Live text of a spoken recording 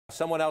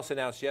Someone else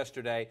announced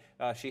yesterday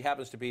she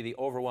happens to be the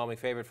overwhelming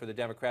favorite for the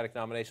Democratic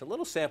nomination. A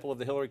little sample of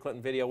the Hillary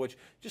Clinton video, which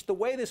just the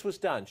way this was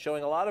done,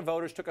 showing a lot of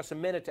voters, took us a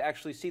minute to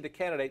actually see the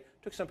candidate,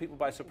 took some people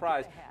by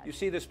surprise. You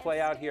see this play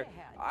out here.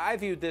 I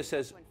viewed this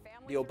as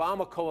the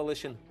Obama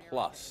coalition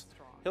plus.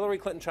 Hillary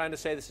Clinton trying to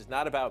say this is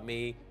not about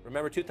me.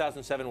 Remember,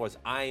 2007 was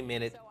I'm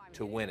in it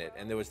to win it,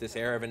 and there was this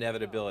air of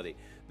inevitability.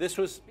 This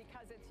was,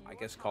 I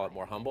guess, call it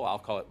more humble. I'll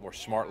call it more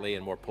smartly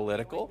and more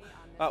political.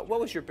 What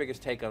was your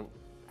biggest take on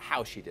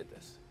how she did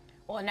this?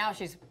 Well, and now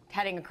she's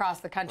heading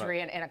across the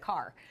country in a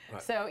car.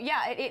 Right. So,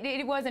 yeah,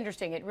 it was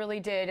interesting. It really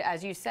did,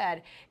 as you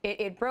said,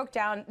 it broke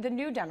down the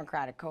new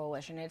Democratic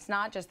coalition. It's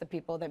not just the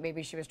people that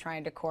maybe she was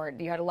trying to court.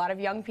 You had a lot of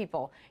young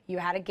people. You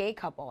had a gay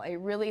couple. It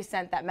really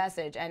sent that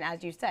message. And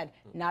as you said,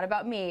 not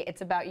about me,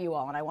 it's about you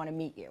all, and I want to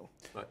meet you.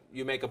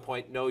 You make a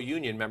point, no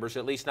union members,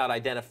 at least not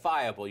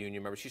identifiable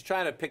union members. She's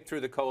trying to pick through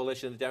the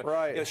coalition.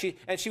 Right. You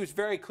know, she was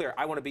very clear,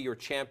 I want to be your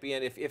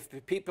champion.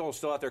 If people are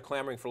still out there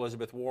clamoring for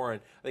Elizabeth Warren,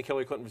 I think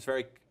Hillary Clinton was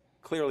very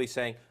clearly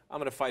saying, I'm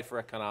going to fight for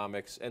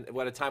economics. And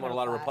at a time when a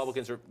lot of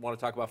Republicans want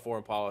to talk about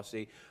foreign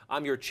policy,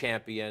 I'm your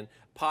champion,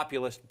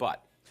 populist,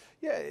 but.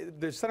 Yeah,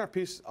 the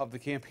centerpiece of the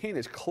campaign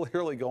is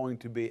clearly going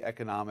to be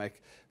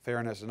economic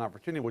fairness and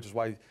opportunity, which is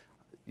why,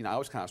 you know, I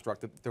was kind of struck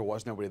that there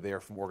was nobody there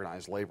from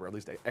organized labor, at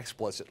least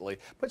explicitly.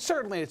 But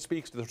certainly it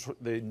speaks to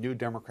the new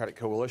Democratic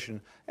coalition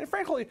and,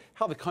 frankly,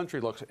 how the country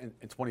looks in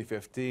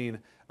 2015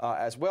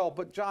 as well.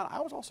 But, John,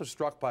 I was also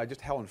struck by just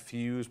how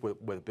infused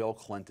with Bill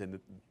Clinton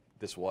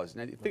this was.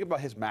 Now, think about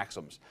his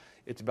maxims.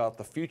 It's about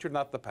the future,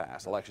 not the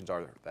past. Elections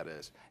are, that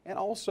is. And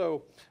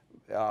also,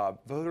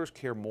 voters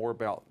care more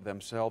about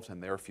themselves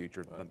and their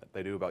future than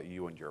they do about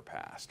you and your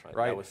past.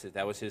 Right?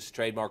 That was his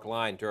trademark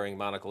line during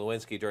Monica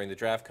Lewinsky, during the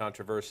draft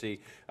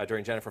controversy,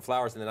 during Jennifer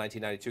Flowers in the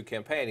 1992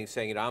 campaign. He's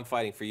saying, you know, I'm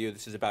fighting for you.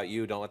 This is about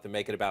you. Don't let them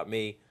make it about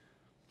me.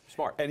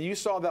 Smart. And you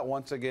saw that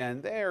once again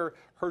there,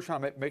 her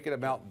trying to make it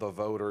about the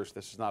voters.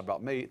 This is not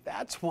about me.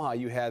 That's why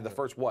you had the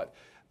first,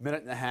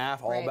 minute and a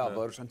half all about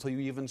voters until you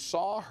even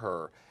saw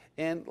her.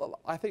 And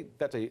I think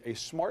that's a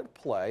smart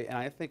play, and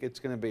I think it's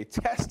going to be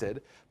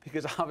tested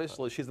because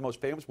obviously she's the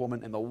most famous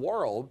woman in the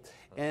world,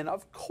 and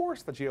of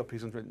course the GOP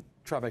is going to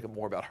try to make it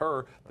more about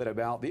her than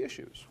about the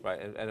issues.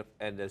 Right,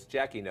 and as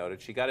Jackie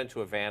noted, she got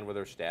into a van with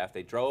her staff.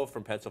 They drove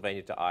from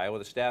Pennsylvania to Iowa.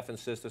 The staff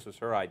insists this was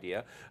her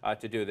idea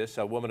to do this.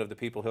 A woman of the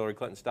people, Hillary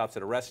Clinton, stops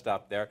at a rest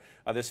stop there.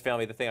 This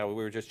family, the thing we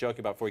were just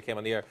joking about before we came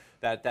on the air,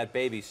 that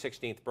baby's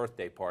 16th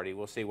birthday party.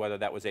 We'll see whether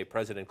that was a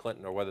President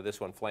Clinton or whether this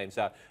one flames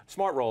out.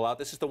 Smart rollout.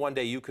 This is the one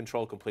day you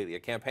control completely. A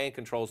campaign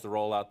controls the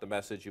rollout, the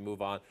message, you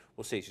move on.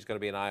 We'll see. She's going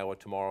to be in Iowa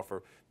tomorrow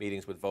for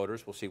meetings with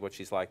voters. We'll see what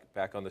she's like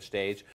back on the stage.